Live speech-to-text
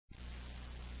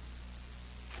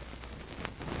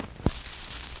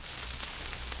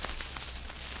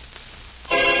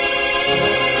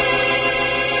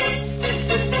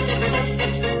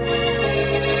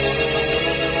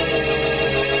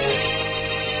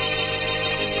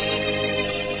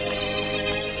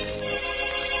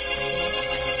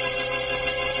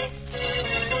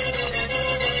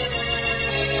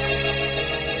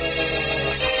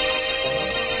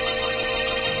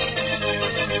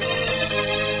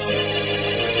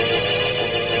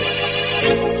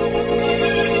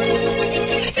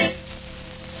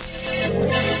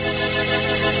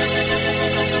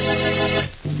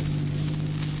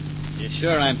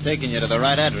I'm taking you to the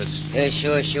right address. Yeah,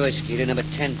 sure, Skeeter. Number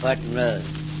 10, Barton Road.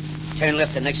 Turn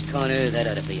left the next corner. That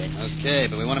ought to be it. Okay,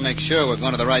 but we want to make sure we're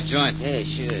going to the right joint. Yeah,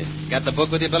 sure. Got the book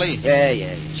with you, Billy?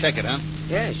 Yeah. Check it, huh?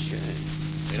 Yeah, sure.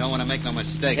 We don't want to make no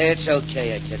mistake. It's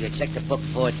okay, I tell you. Check the book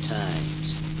 4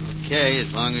 times. Okay,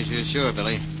 as long as you're sure,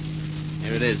 Billy.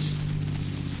 Here it is.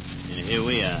 And here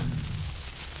we are.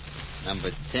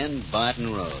 Number 10,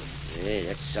 Barton Road. Yeah,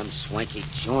 that's some swanky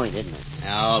joint, isn't it?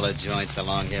 Now, all the joints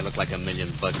along here look like $1 million.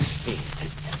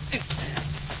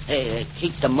 Hey,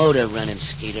 keep the motor running,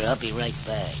 Skeeter. I'll be right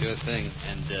back. Sure thing.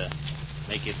 And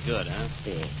make it good, huh?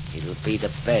 Yeah, it'll be the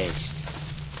best.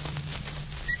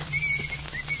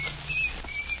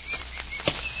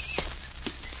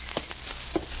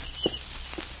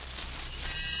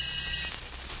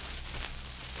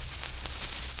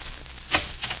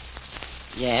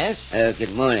 Yes?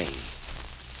 Good morning.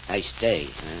 Nice day,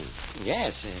 huh?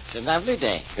 Yes, it's a lovely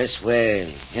day. This where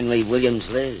Henry Williams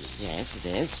lives? Yes, it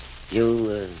is.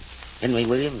 You, Henry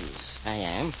Williams? I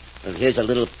am. Well, here's a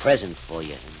little present for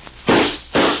you.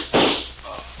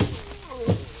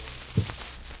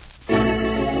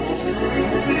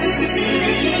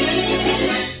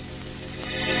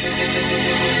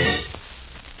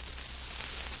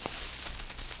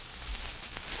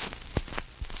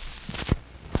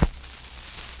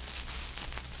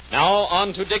 Now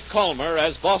on to Dick Calmer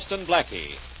as Boston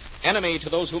Blackie. Enemy to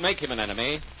those who make him an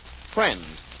enemy. Friend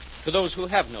to those who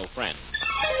have no friend.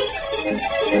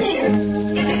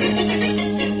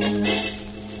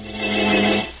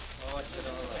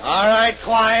 All right,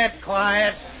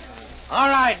 quiet. All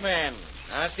right, men.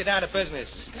 Now let's get down to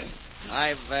business.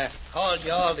 I've called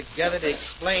you all together to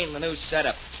explain the new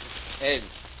setup. Hey,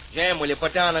 Jim, will you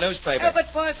put down the newspaper? Yeah,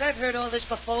 but, boss, I've heard all this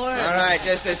before. All right,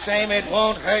 just the same, it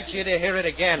won't hurt you to hear it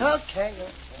again. Okay.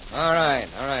 All right,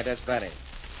 that's better.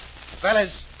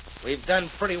 Fellas, we've done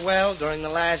pretty well during the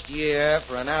last year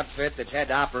for an outfit that's had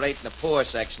to operate in the poor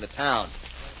section of town.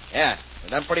 Yeah,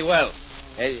 we've done pretty well.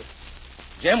 Hey,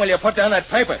 Jim, will you put down that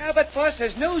paper? Yeah, but, boss,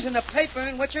 there's news in the paper,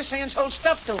 and what you're saying's whole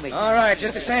stuff to me. All right,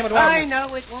 just the same, it won't... I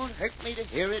know it won't hurt me to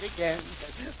hear it again.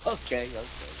 Okay.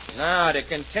 Now, to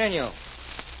continue.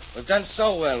 We've done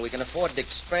so well, we can afford to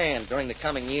expand during the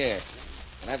coming year.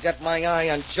 And I've got my eye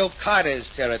on Joe Carter's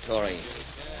territory.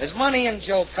 There's money in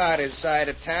Joe Carter's side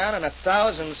of town and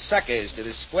 1,000 suckers to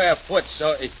the square foot,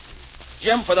 so...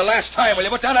 Jim, for the last time, will you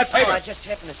put down that paper? Oh, I just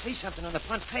happened to see something on the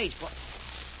front page, boy.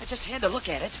 I just had to look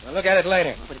at it. We'll look at it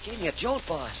later. Oh, but it gave me a jolt,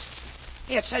 boss.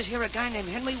 Hey, it says here a guy named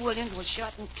Henry Williams was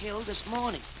shot and killed this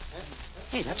morning.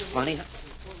 Hey, that's funny.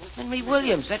 Henry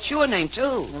Williams, that's your name, too.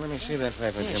 Well, let me see that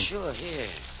paper, Yeah, Jim. sure, here.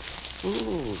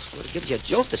 Ooh, sort of gives you a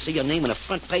jolt to see your name in a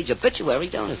front-page obituary,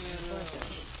 don't it?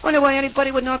 Wonder why anybody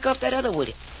would knock off that other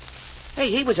William. Hey,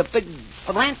 he was a big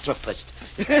philanthropist.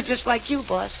 Just like you,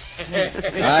 boss.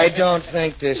 I don't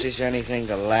think this is anything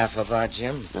to laugh about,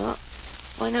 Jim. No?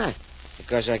 Why not?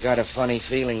 Because I got a funny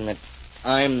feeling that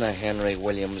I'm the Henry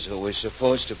Williams who was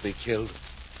supposed to be killed.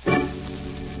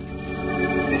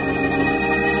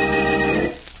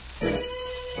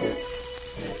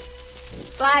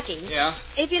 Blackie. Yeah?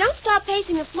 If you don't stop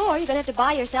pacing the floor, you're going to have to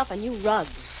buy yourself a new rug.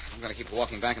 I'm going to keep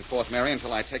walking back and forth, Mary,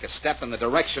 until I take a step in the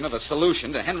direction of a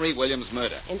solution to Henry Williams'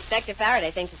 murder. Inspector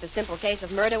Faraday thinks it's a simple case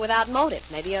of murder without motive.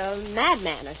 Maybe a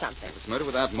madman or something. If it's murder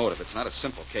without motive, it's not a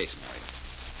simple case, Mary.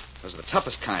 Those are the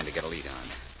toughest kind to get a lead on.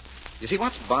 You see,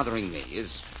 what's bothering me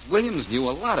is Williams knew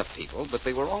a lot of people, but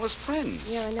they were all his friends.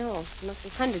 Yeah, I know. There must be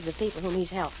hundreds of people whom he's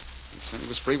helped. He certainly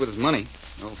was free with his money.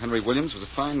 Old Henry Williams was a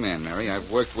fine man, Mary. I've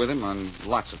worked with him on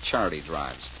lots of charity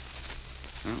drives.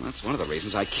 Well, that's one of the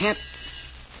reasons I can't...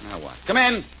 Now what? Come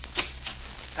in!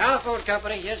 Telephone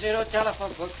company. Here's your new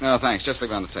telephone book. No, thanks. Just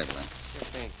leave it on the table there. Sure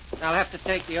thing. I'll have to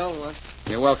take the old one.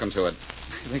 You're welcome to it.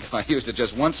 I think if I used it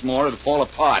just once more, it'd fall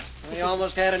apart. We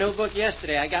almost had a new book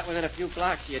yesterday. I got within a few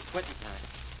blocks of you at quitting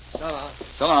time. So long.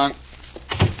 So long.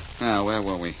 Now, where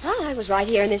were we? Well, I was right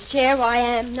here in this chair where I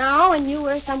am now, and you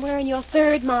were somewhere in your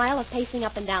third mile of pacing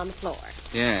up and down the floor.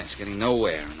 Yes, getting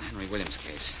nowhere in the Henry Williams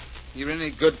case. You read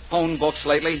any good phone books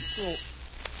lately? Oh,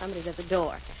 somebody's at the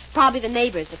door. Probably the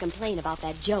neighbors to complain about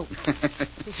that joke.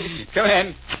 Come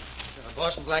in.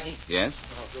 Boston, Blackie? Yes?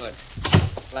 Oh, good.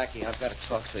 Blackie, I've got to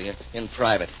talk to you in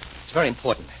private. It's very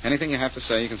important. Anything you have to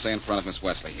say, you can say in front of Miss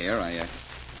Wesley here.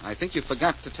 I think you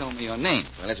forgot to tell me your name.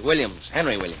 Well, it's Williams.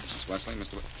 Henry Williams. Miss Wesley,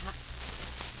 Mr.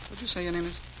 What'd you say your name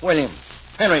is? Williams.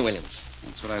 Henry Williams.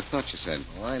 That's what I thought you said.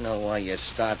 Oh, I know why you're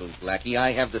startled, Blackie.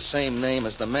 I have the same name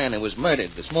as the man who was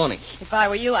murdered this morning. If I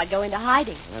were you, I'd go into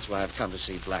hiding. Well, that's why I've come to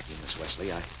see Blackie, Miss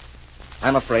Wesley.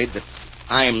 I'm afraid that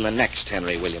I'm the next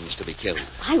Henry Williams to be killed.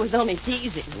 I was only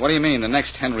teasing. What do you mean, the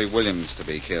next Henry Williams to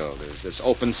be killed? Is this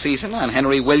open season on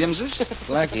Henry Williamses?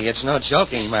 Blackie, it's no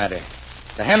joking matter.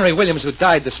 The Henry Williams who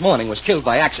died this morning was killed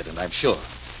by accident, I'm sure.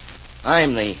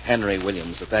 I'm the Henry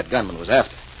Williams that gunman was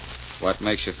after. What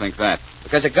makes you think that?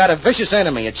 Because it got a vicious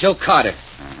enemy, a Joe Carter.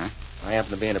 Uh-huh. I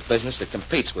happen to be in a business that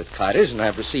competes with Carter's, and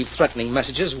I've received threatening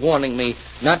messages warning me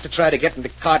not to try to get into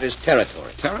Carter's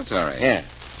territory. Territory? Yeah.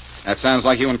 That sounds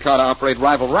like you and Carter operate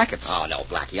rival rackets. Oh, no,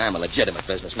 Blackie, I'm a legitimate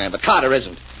businessman, but Carter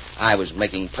isn't. I was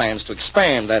making plans to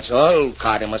expand, that's all.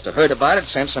 Carter must have heard about it,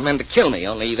 sent some men to kill me,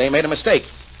 only they made a mistake.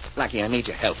 Blackie, I need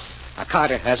your help. Now,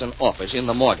 Carter has an office in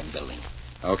the Morgan building.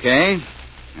 Okay.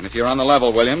 And if you're on the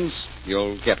level, Williams,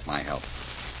 you'll get my help.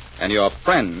 And your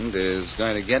friend is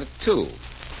going to get it, too.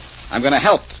 I'm going to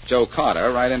help Joe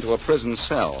Carter right into a prison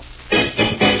cell.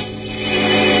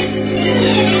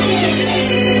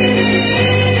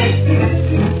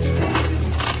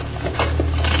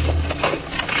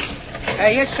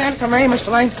 Hey, you sent for me, Mr.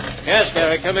 Lane? Yes,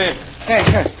 Gary, come in. Hey,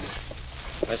 sure.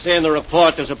 I see in the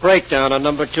report there's a breakdown on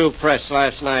number 2 press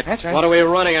last night. That's right. What are we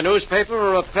running, a newspaper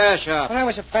or a repair shop? Well, that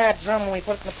was a bad drum when we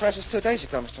put it in the presses 2 days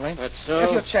ago, Mr. Lane. That's so?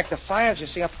 If you check the files, you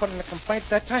see I put in a complaint at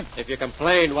that time. If you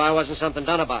complained, why wasn't something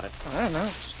done about it? I don't know.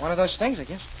 It's one of those things, I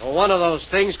guess. Well, one of those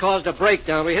things caused a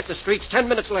breakdown. We hit the streets 10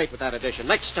 minutes late with that edition.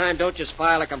 Next time, don't just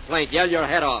file a complaint. Yell your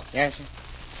head off. Yes, sir.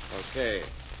 Okay.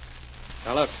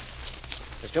 Now, look.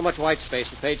 There's too much white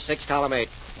space in page 6, column 8.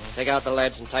 Take out the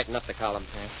leads and tighten up the column.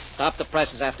 Okay. Stop the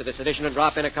presses after this edition and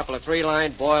drop in a couple of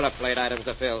 3-line boilerplate items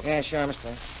to fill. Yeah, sure, Mr.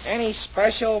 Lane. Any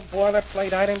special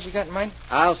boilerplate items you got in mind?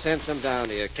 I'll send some down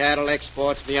to you. Cattle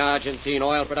exports, the Argentine,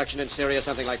 oil production in Syria,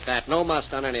 something like that. No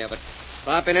must on any of it.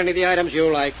 Drop in any of the items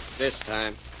you like this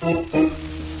time. Come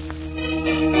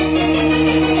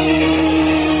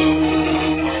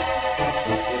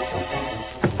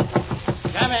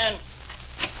in.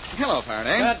 Hello,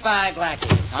 Faraday. Goodbye,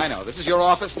 Blackie. I know. This is your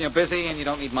office, and you're busy, and you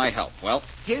don't need my help. Well,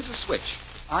 here's a switch.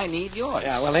 I need yours.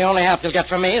 Yeah, well, the only help you'll get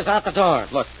from me is out the door.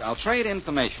 Look, I'll trade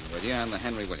information with you on the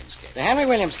Henry Williams case. The Henry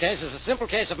Williams case is a simple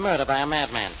case of murder by a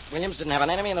madman. Williams didn't have an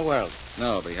enemy in the world.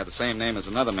 No, but he had the same name as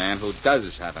another man who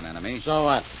does have an enemy. So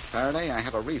what? Faraday, I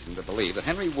have a reason to believe that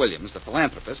Henry Williams, the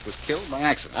philanthropist, was killed by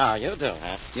accident. Oh, you do,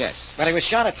 huh? Yes. But he was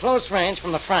shot at close range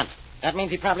from the front. That means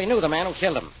he probably knew the man who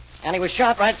killed him. And he was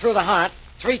shot right through the heart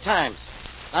 3 times.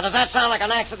 Now, does that sound like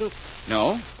an accident?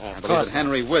 No. Of I believe course that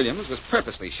Henry Williams was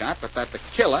purposely shot, but that the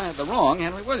killer had the wrong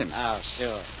Henry Williams. Oh,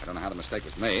 sure. I don't know how the mistake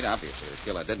was made. Obviously, the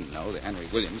killer didn't know the Henry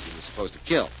Williams he was supposed to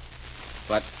kill.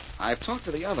 But I've talked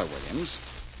to the other Williams,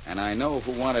 and I know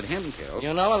who wanted him killed.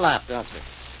 You know a lot, don't you?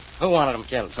 Who wanted him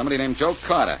killed? Somebody named Joe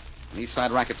Carter, an East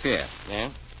Side racketeer. Yeah?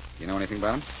 You know anything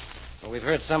about him? Well, we've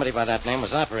heard somebody by that name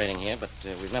was operating here, but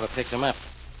we've never picked him up.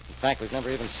 In fact, we've never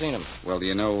even seen him. Well, do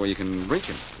you know where you can reach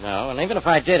him? No, and even if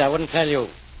I did, I wouldn't tell you.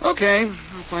 Okay,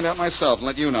 I'll find out myself and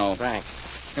let you know. Thanks.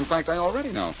 In fact, I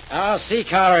already know. Oh, see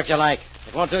Carter if you like.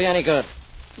 It won't do you any good.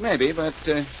 Maybe, but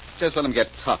just let him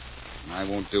get tough. I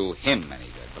won't do him any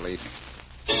good, believe me.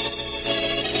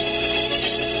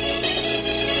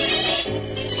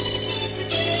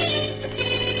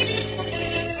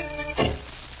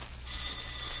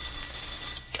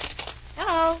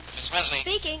 Hello. Miss Wesley.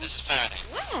 Speaking. This is Faraday.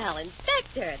 Well,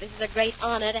 Inspector, this is a great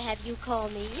honor to have you call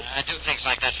me. I do things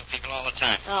like that for people all the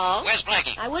time. Oh? Where's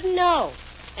Blackie? I wouldn't know.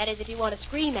 That is, if you want to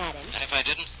scream at him. And if I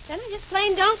didn't? Then I just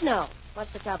plain don't know.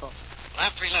 What's the trouble? Well,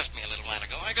 after he left me a little while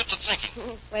ago, I got to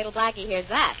thinking. Wait till Blackie hears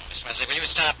that. Miss Wesley, will you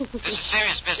stop? This is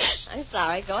serious business. I'm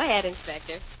sorry. Go ahead,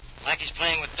 Inspector. Blackie's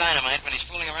playing with dynamite when he's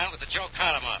fooling around with the Joe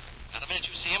Carter mob. Now, the minute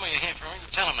you see him or you hear from him, you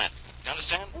tell him that. You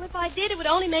understand? Well, if I did, it would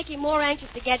only make him more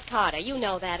anxious to get Carter. You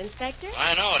know that, Inspector.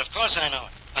 I know it. Of course I know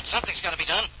it. But something's got to be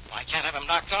done. I can't have him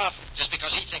knocked off just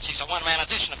because he thinks he's a one-man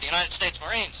addition of the United States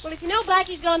Marines. Well, if you know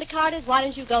Blackie's going to Carter's, why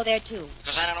don't you go there, too?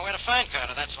 Because I don't know where to find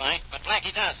Carter, that's why. But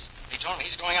Blackie does. He told me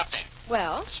he's going up there.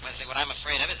 Well? Miss Wesley, what I'm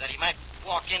afraid of is that he might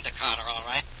walk into Carter, all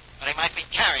right, but he might be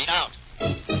carried out.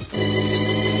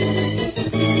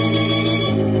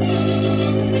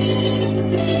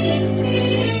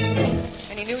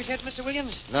 Any news yet, Mr.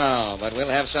 Williams? No, but we'll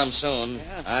have some soon.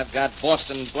 Yeah. I've got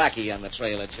Boston Blackie on the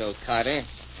trail of Joe Carter.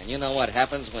 And you know what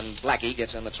happens when Blackie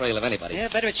gets on the trail of anybody. Yeah,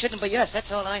 better it shouldn't be us.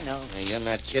 That's all I know. Hey, you're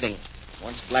not kidding.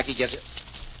 Once Blackie gets it...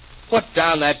 Put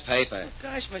down that paper. Oh,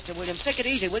 gosh, Mr. Williams, take it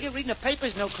easy, will you? Reading the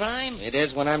paper's no crime. It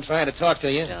is when I'm trying to talk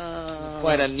to you. Oh.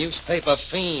 Quite a newspaper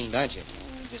fiend, aren't you?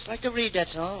 I just like to read,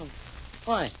 that's all.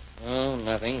 Why? Oh,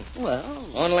 nothing. Well,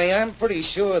 Only I'm pretty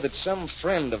sure that some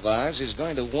friend of ours is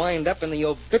going to wind up in the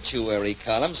obituary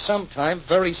column sometime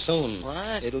very soon.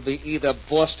 what? It'll be either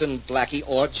Boston Blackie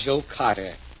or Joe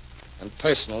Carter. And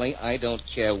personally, I don't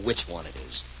care which one it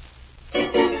is. Come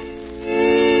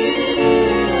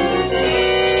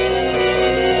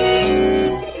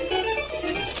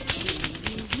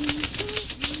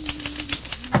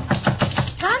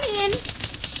in.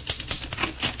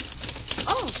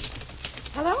 Oh,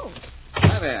 hello.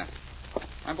 Hi there.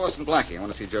 I'm Boston Blackie. I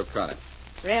want to see Joe Carter.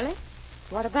 Really?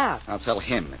 What about? I'll tell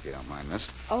him if you don't mind, miss.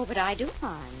 Oh, but I do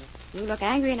mind. You look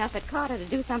angry enough at Carter to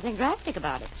do something drastic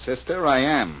about it. Sister, I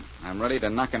am. I'm ready to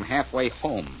knock him halfway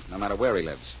home, no matter where he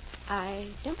lives. I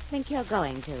don't think you're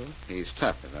going to. He's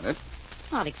tough, isn't it?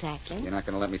 Not exactly. You're not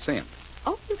going to let me see him.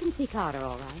 Oh, you can see Carter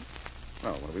all right.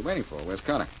 Well, what are we waiting for? Where's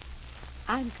Carter?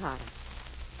 I'm Carter.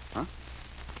 Huh?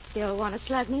 Still want to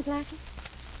slug me, Blackie?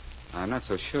 I'm not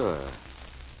so sure.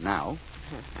 Now.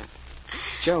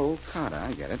 Joe Carter,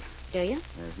 I get it. Do you?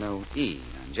 There's no E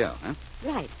on Joe, huh?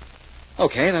 Right.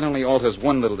 Okay, that only alters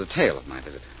one little detail of my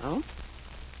visit. Oh?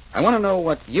 I want to know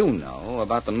what you know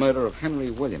about the murder of Henry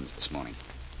Williams this morning.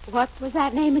 What was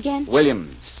that name again?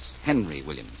 Williams. Henry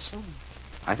Williams. Oh.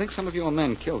 I think some of your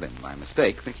men killed him by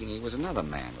mistake, thinking he was another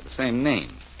man with the same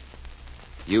name.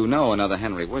 You know another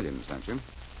Henry Williams, don't you?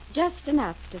 Just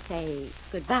enough to say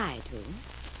goodbye to.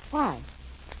 Why?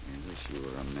 I wish you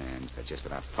were a man for just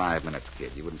about 5 minutes,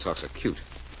 kid. You wouldn't talk so cute.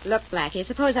 Look, Blackie,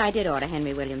 suppose I did order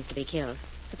Henry Williams to be killed.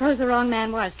 Suppose the wrong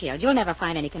man was killed. You'll never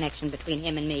find any connection between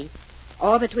him and me.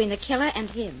 Or between the killer and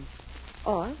him.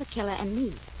 Or the killer and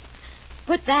me.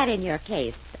 Put that in your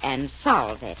case and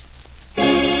solve it.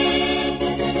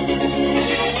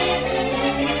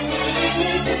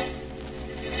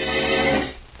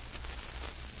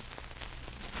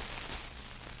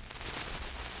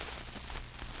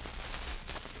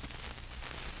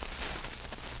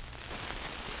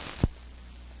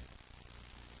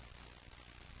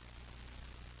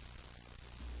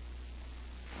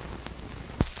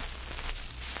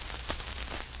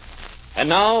 And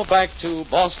now back to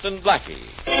Boston Blackie.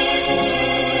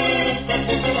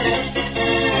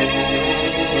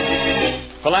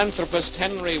 Philanthropist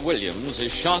Henry Williams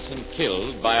is shot and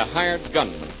killed by a hired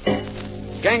gunman.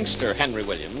 Gangster Henry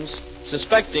Williams,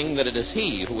 suspecting that it is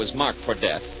he who was marked for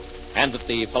death and that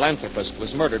the philanthropist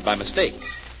was murdered by mistake,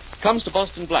 comes to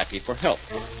Boston Blackie for help,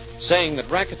 saying that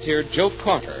racketeer Joe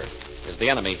Carter is the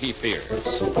enemy he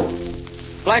fears.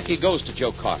 Blackie goes to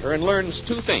Joe Carter and learns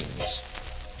two things.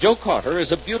 Joe Carter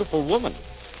is a beautiful woman,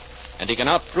 and he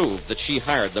cannot prove that she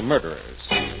hired the murderers.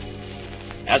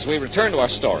 As we return to our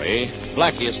story,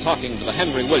 Blackie is talking to the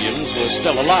Henry Williams who is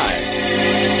still alive.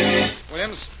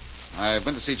 Williams, I've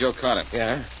been to see Joe Carter.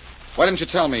 Yeah? Why didn't you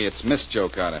tell me it's Miss Joe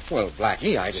Carter? Well,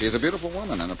 Blackie, She's a beautiful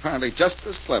woman, and apparently just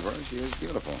as clever as she is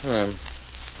beautiful.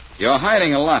 You're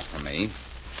hiding a lot from me.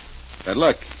 But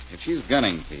look, if she's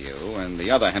gunning for you and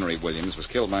the other Henry Williams was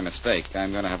killed by mistake,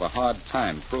 I'm going to have a hard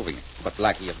time proving it. But,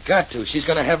 Blackie, you've got to. She's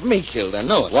going to have me killed. I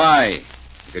know it. Why?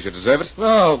 Because you deserve it?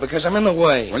 No, because I'm in the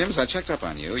way. Williams, I checked up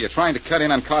on you. You're trying to cut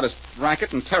in on Carter's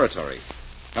racket and territory.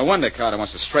 No wonder Carter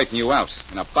wants to straighten you out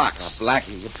in a box. Oh,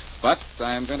 Blackie, But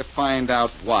I'm going to find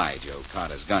out why Joe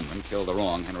Carter's gunman killed the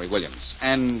wrong Henry Williams.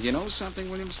 And you know something,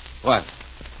 Williams? What?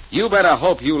 You better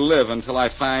hope you live until I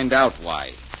find out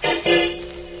why.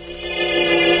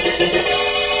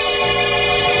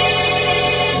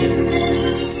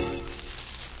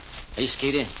 Hey,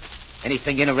 Skeeter,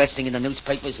 anything interesting in the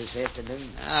newspapers this afternoon?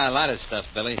 A lot of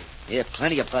stuff, Billy. Yeah,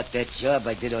 plenty about that job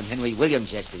I did on Henry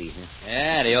Williams yesterday, huh?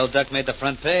 Yeah, the old duck made the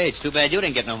front page. Too bad you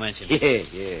didn't get no mention. Yeah,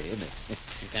 isn't it?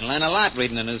 You can learn a lot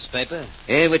reading the newspaper.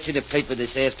 Hey, what's in the paper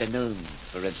this afternoon,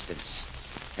 for instance?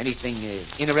 Anything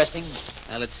interesting?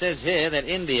 Well, it says here that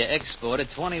India exported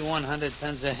 2,100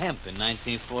 tons of hemp in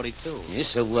 1942. Yeah,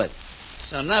 so what?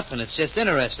 So nothing. It's just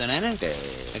interesting, ain't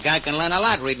it? A guy can learn a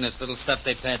lot reading this little stuff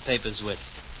they pad papers with.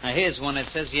 Now, here's one that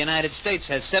says the United States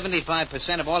has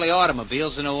 75% of all the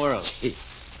automobiles in the world.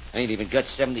 I ain't even got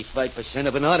 75%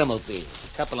 of an automobile.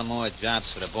 A couple of more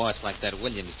jobs for the boss like that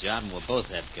Williams job, and we'll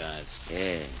both have guys.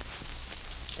 Yeah.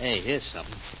 Hey, here's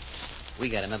something. We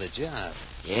got another job.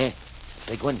 Yeah?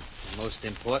 Big one? The most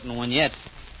important one yet.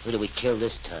 Who do we kill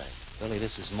this time? Billy,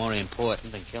 this is more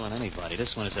important than killing anybody.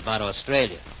 This one is about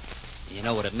Australia. You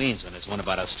know what it means when there's one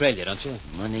about Australia, don't you?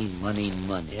 Money, money,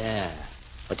 money. Yeah.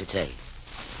 What's it say?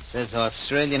 It says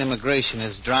Australian immigration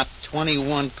has dropped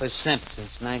 21%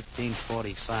 since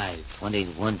 1945.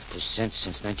 21%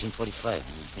 since 1945.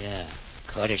 Yeah.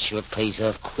 Carter sure pays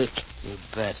off quick. You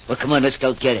bet. Well, come on, let's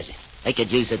go get it. I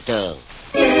could use a dough.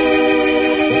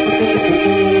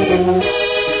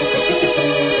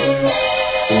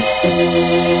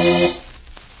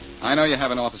 I know you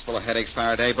have an office full of headaches,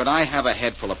 Faraday, but I have a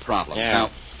head full of problems. Yeah. Now,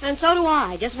 And so do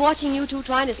I. Just watching you two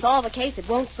trying to solve a case that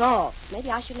won't solve. Maybe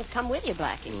I shouldn't have come with you,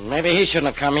 Blackie. Maybe he shouldn't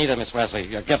have come either, Miss Wesley.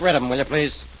 Get rid of him, will you,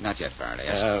 please? Not yet,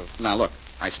 Faraday. Now, look,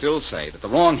 I still say that the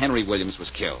wrong Henry Williams was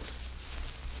killed.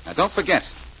 Now, don't forget,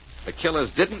 the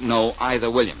killers didn't know either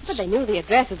Williams. But they knew the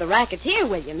address of the racketeer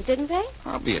Williams, didn't they?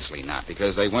 Obviously not,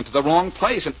 because they went to the wrong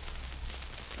place and...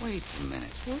 Wait a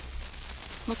minute.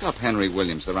 Look up Henry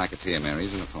Williams, the racketeer, Mary.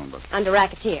 He's in the phone book. Under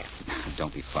racketeer.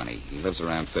 Don't be funny. He lives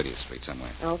around 30th Street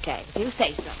somewhere. Okay, if you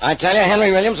say so. I tell you,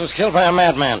 Henry Williams was killed by a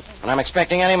madman. And I'm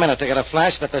expecting any minute to get a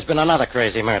flash that there's been another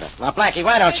crazy murder. Now, Blackie,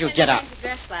 why don't you get up?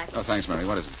 Address, Blackie. Oh, thanks, Mary.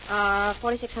 What is it?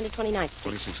 4629th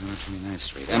Street. 4629th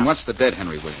Street. And what's the dead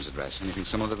Henry Williams address? Anything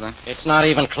similar to that? It's not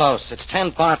even close. It's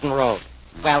 10 Barton Road.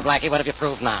 Well, Blackie, what have you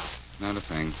proved now? Not a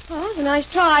thing. Well, it was a nice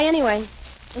try, anyway.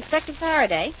 Inspector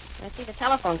Faraday, I see the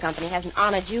telephone company hasn't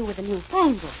honored you with a new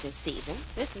phone book this season.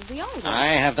 This is the old one. I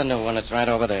have the new one. It's right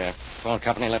over there. Phone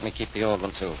company let me keep the old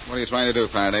one, too. What are you trying to do,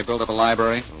 Faraday? Build up a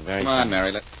library? Very Come on, fine.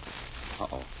 Mary.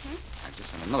 Uh-oh. I just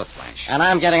had another flash. And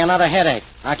I'm getting another headache.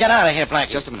 Now, get out of here, Blackie.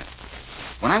 Just a minute.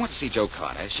 When I went to see Joe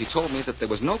Carter, she told me that there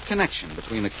was no connection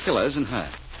between the killers and her.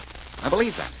 I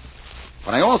believe that.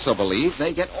 But I also believe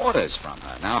they get orders from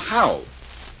her. Now, how?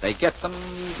 They get them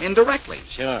indirectly.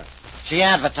 Sure. She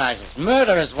advertises.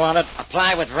 Murder is wanted.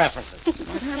 Apply with references.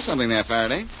 Might have something there,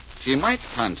 Faraday. She might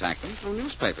contact them through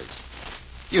newspapers.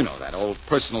 You know that old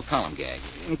personal column gag.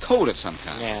 In code of some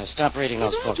kind. Yeah, stop reading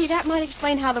those books. Blackie, that might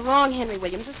explain how the wrong Henry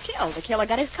Williams was killed. The killer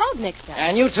got his code mixed up.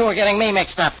 And you two are getting me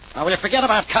mixed up. Now, will you forget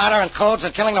about Carter and codes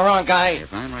and killing the wrong guy?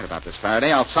 If I'm right about this,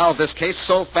 Faraday, I'll solve this case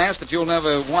so fast that you'll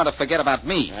never want to forget about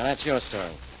me. Now, that's your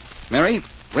story. Mary,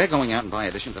 we're going out and buy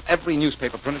editions of every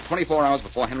newspaper printed 24 hours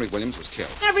before Henry Williams was killed.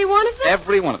 Every one of them?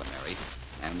 Every one of them, Mary.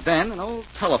 And then an old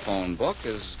telephone book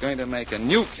is going to make a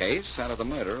new case out of the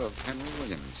murder of Henry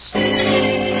Williams.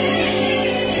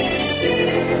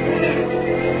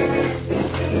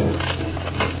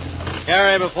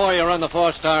 Gary, before you run the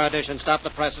 4-star edition, stop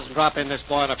the presses and drop in this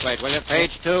boilerplate, will you?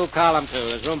 Page 2, column 2.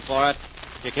 There's room for it.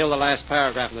 You kill the last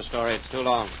paragraph in the story. It's too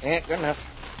long. Yeah, good enough.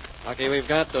 Lucky we've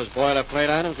got those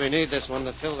boilerplate items. We need this one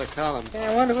to fill the column.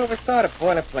 Yeah, I wonder who ever thought of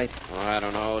boilerplate. Oh, I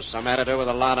don't know. Some editor with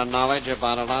a lot of knowledge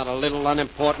about a lot of little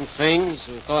unimportant things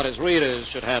who thought his readers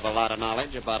should have a lot of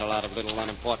knowledge about a lot of little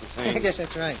unimportant things. I guess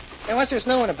that's right. Hey, what's this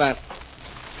new one about?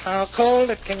 How cold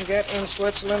it can get in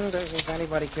Switzerland, as if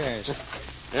anybody cares.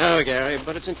 No, Gary,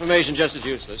 but it's information just as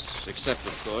useless, except,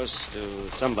 of course,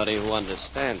 to somebody who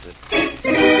understands it.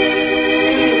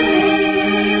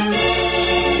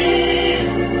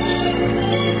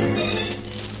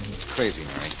 It's crazy,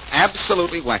 Mary.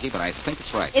 Absolutely wacky, but I think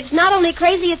it's right. It's not only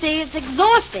crazy, it's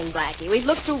exhausting, Blackie. We've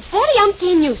looked through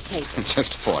 40-umpteen newspapers.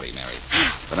 Just 40, Mary.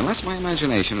 But unless my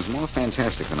imagination is more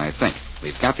fantastic than I think,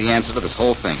 we've got the answer to this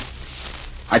whole thing.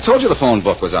 I told you the phone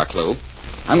book was our clue.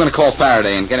 I'm going to call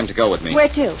Faraday and get him to go with me. Where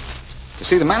to? To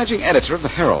see the managing editor of the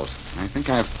Herald. I think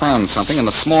I've found something in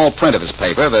the small print of his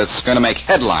paper that's going to make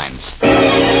headlines.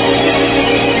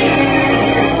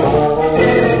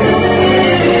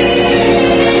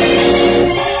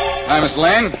 Hi, Miss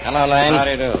Lane. Hello, Lane. How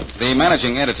do you do? The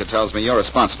managing editor tells me you're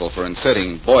responsible for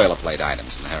inserting boilerplate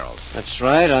items in the Herald. That's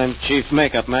right. I'm chief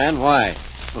makeup man. Why?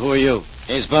 Who are you?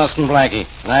 He's Boston Blackie,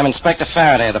 and I'm Inspector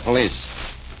Faraday of the police.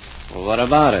 Well, what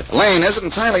about it? Lane, is it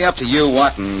entirely up to you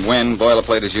what and when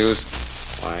boilerplate is used?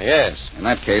 Why, yes. In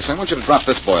that case, I want you to drop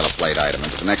this boilerplate item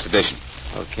into the next edition.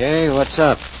 Okay, what's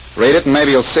up? Read it and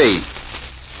maybe you'll see.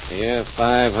 Year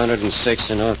 506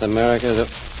 in North America.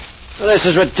 Well, this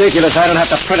is ridiculous. I don't have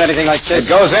to print anything like this. It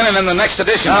goes in and in the next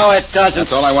edition. No, it doesn't.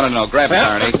 That's all I want to know. Grab it,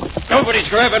 Faraday. Nobody's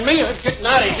grabbing me. I'm getting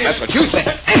out of here. That's what you think.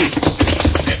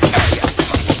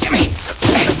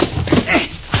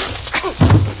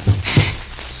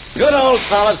 Good old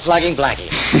solid slugging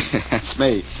Blackie. That's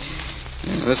me.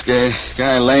 Yeah, this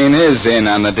guy Lane is in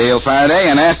on the deal, Faraday,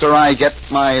 and after I get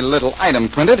my little item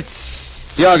printed,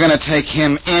 you're going to take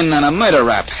him in on a murder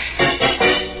rap.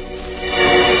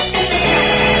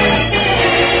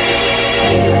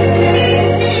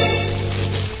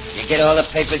 You get all the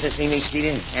papers this evening,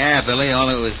 Skeeter? Yeah, Billy, all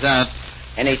it was out.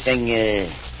 Anything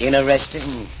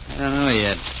interesting? I don't know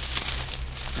yet.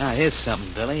 Ah, here's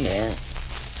something, Billy. Yeah?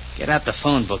 Get out the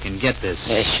phone book and get this.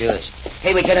 Yeah, sure.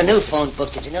 Hey, we got a new phone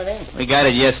book. Did you know that? We got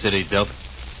it yesterday, Dope.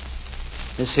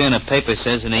 This here in the paper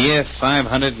says in the year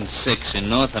 506 in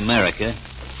North America,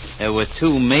 there were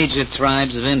 2 major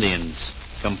tribes of Indians,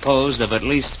 composed of at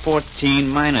least 14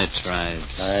 minor tribes.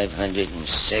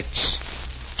 506,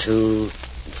 2,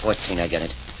 14, I got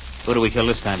it. Who do we kill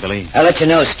this time, Billy? I'll let you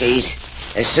know, Skeet.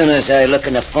 As soon as I look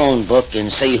in the phone book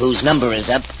and see whose number is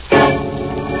up.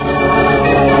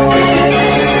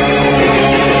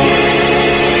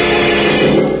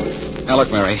 Now, look,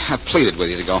 Mary, I've pleaded with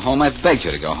you to go home. I've begged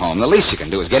you to go home. The least you can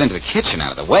do is get into the kitchen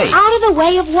out of the way. Out of the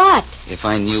way of what? If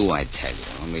I knew, I'd tell you.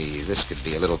 Only this could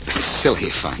be a little bit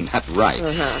silly if I'm not right.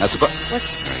 Uh-huh. Now,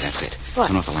 Mary, that's it. What?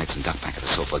 Turn off the lights and duck back of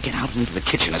the sofa. Get out into the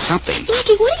kitchen or something.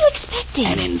 Blackie, what are you expecting?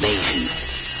 An invasion.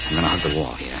 I'm going to hug the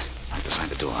wall here, right beside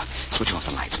the door. Switch off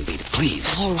the lights and beat it, please.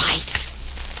 All right.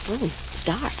 Oh, it's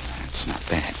dark. That's not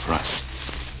bad for us.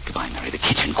 Goodbye, Mary. The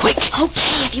kitchen, quick.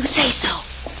 Okay, if you say so.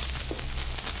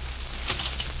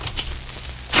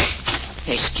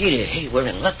 Hey, Skeeter, hey, we're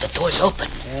in luck. The door's open.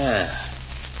 Yeah.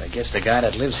 I guess the guy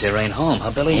that lives here ain't home,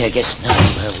 huh, Billy? Yeah, I guess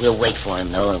not. We'll wait for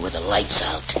him, though, with the lights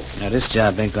out. Now, this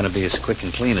job ain't going to be as quick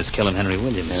and clean as killing Henry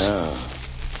Williams. No.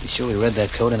 You sure we read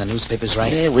that code in the newspapers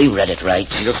right? Yeah, we read it right.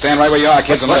 You just stand right where you are,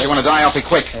 kids, unless you want to die awfully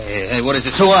quick. Hey, what is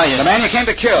this? Who are you? The man you came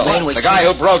to kill. The guy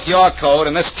who broke your code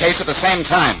in this case at the same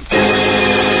time.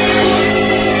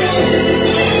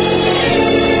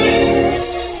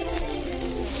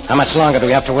 How much longer do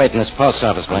we have to wait in this post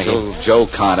office, Blackie? Until Joe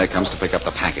Carter comes to pick up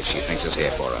the package she thinks is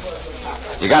here for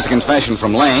her. You got the confession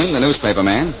from Lane, the newspaper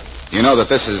man. You know that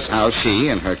this is how she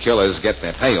and her killers get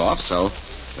their payoff, so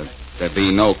there'd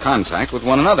be no contact with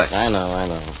one another. I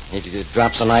know. He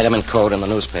drops an item and code in the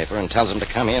newspaper and tells them to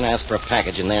come here and ask for a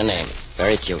package in their name.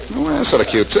 Very cute. Well, sort of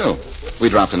cute, too. We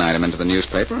dropped an item into the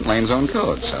newspaper in Lane's own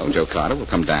code, so Joe Carter will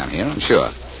come down here, I'm sure.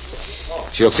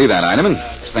 She'll see that item and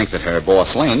think that her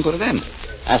boss Lane put it in.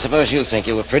 I suppose you think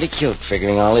you were pretty cute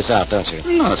figuring all this out, don't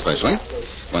you? Not especially.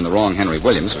 When the wrong Henry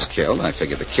Williams was killed, I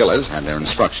figured the killers had their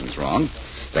instructions wrong.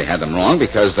 They had them wrong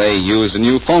because they used a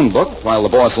new phone book while the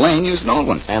boss Lane used an old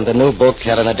one. And the new book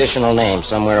had an additional name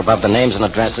somewhere above the names and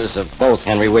addresses of both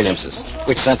Henry Williamses,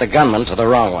 which sent the gunman to the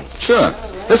wrong one. Sure.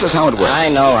 This is how it worked. I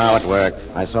know how it worked.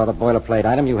 I saw the boilerplate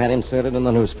item you had inserted in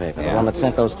the newspaper, the one that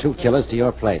sent those two killers to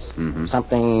your place. Mm-hmm.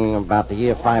 Something about the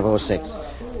year 506.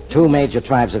 2 major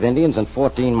tribes of Indians and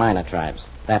 14 minor tribes.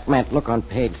 That meant, look on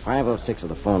page 506 of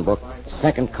the phone book,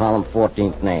 second column,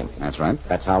 14th name. That's right.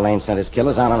 That's how Lane sent his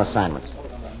killers out on assignments.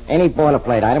 Any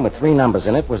boilerplate item with 3 numbers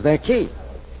in it was their key.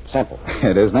 Simple.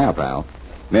 It is now, pal.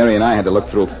 Mary and I had to look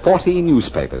through 40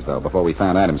 newspapers, though, before we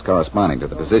found items corresponding to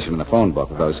the position in the phone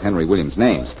book of those Henry Williams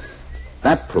names.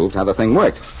 That proved how the thing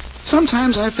worked.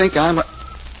 Sometimes I think I'm...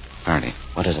 Faraday.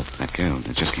 What is it? That girl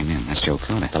that just came in. That's Joe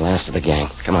Carter. The last of the gang.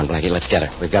 Come on, Blackie, let's get her.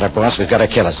 We've got our boss, we've got our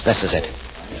killers. This is it.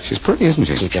 She's pretty, isn't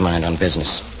she? Keep your mind on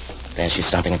business. There she's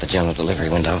stopping at the general delivery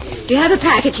window. Do you have a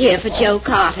package here for Joe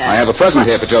Carter? I have a present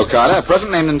here for Joe Carter. A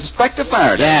present named Inspector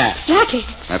Faraday. Yeah.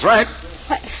 Blackie. That's right.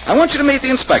 What? I want you to meet the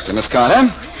inspector, Miss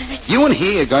Carter. You and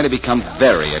he are going to become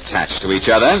very attached to each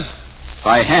other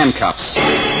by handcuffs.